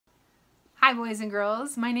Hi boys and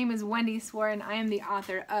girls, my name is Wendy Swore and I am the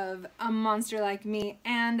author of A Monster Like Me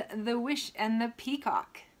and The Wish and the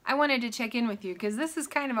Peacock. I wanted to check in with you because this is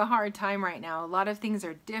kind of a hard time right now. A lot of things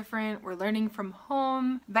are different, we're learning from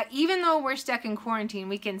home, but even though we're stuck in quarantine,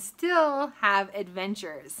 we can still have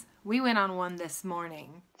adventures. We went on one this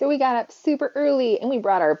morning. So we got up super early and we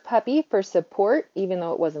brought our puppy for support, even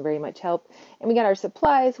though it wasn't very much help. And we got our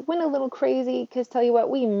supplies, went a little crazy because tell you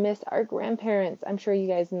what, we missed our grandparents. I'm sure you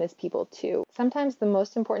guys miss people too. Sometimes the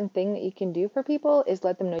most important thing that you can do for people is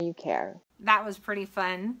let them know you care. That was pretty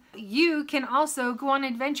fun. You can also go on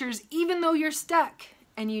adventures even though you're stuck,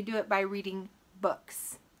 and you do it by reading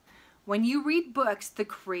books. When you read books, the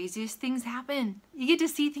craziest things happen. You get to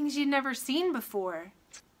see things you've never seen before.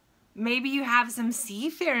 Maybe you have some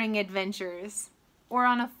seafaring adventures, or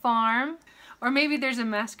on a farm, or maybe there's a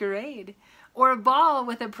masquerade, or a ball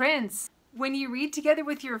with a prince. When you read together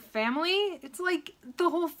with your family, it's like the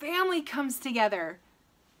whole family comes together.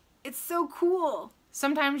 It's so cool.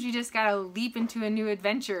 Sometimes you just gotta leap into a new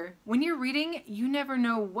adventure. When you're reading, you never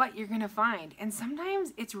know what you're gonna find, and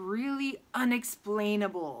sometimes it's really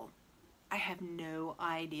unexplainable. I have no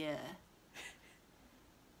idea.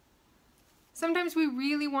 Sometimes we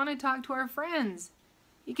really want to talk to our friends.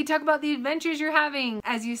 You can talk about the adventures you're having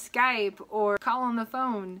as you Skype or call on the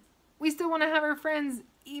phone. We still want to have our friends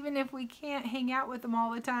even if we can't hang out with them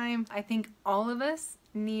all the time. I think all of us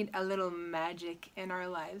need a little magic in our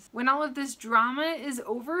lives. When all of this drama is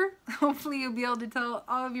over, hopefully you'll be able to tell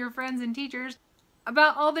all of your friends and teachers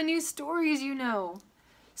about all the new stories you know.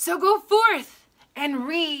 So go forth and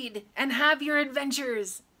read and have your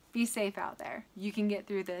adventures. Be safe out there. You can get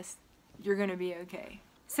through this. You're gonna be okay.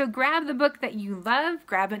 So grab the book that you love,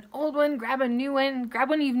 grab an old one, grab a new one, grab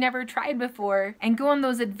one you've never tried before, and go on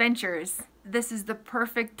those adventures. This is the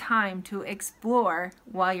perfect time to explore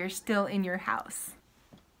while you're still in your house.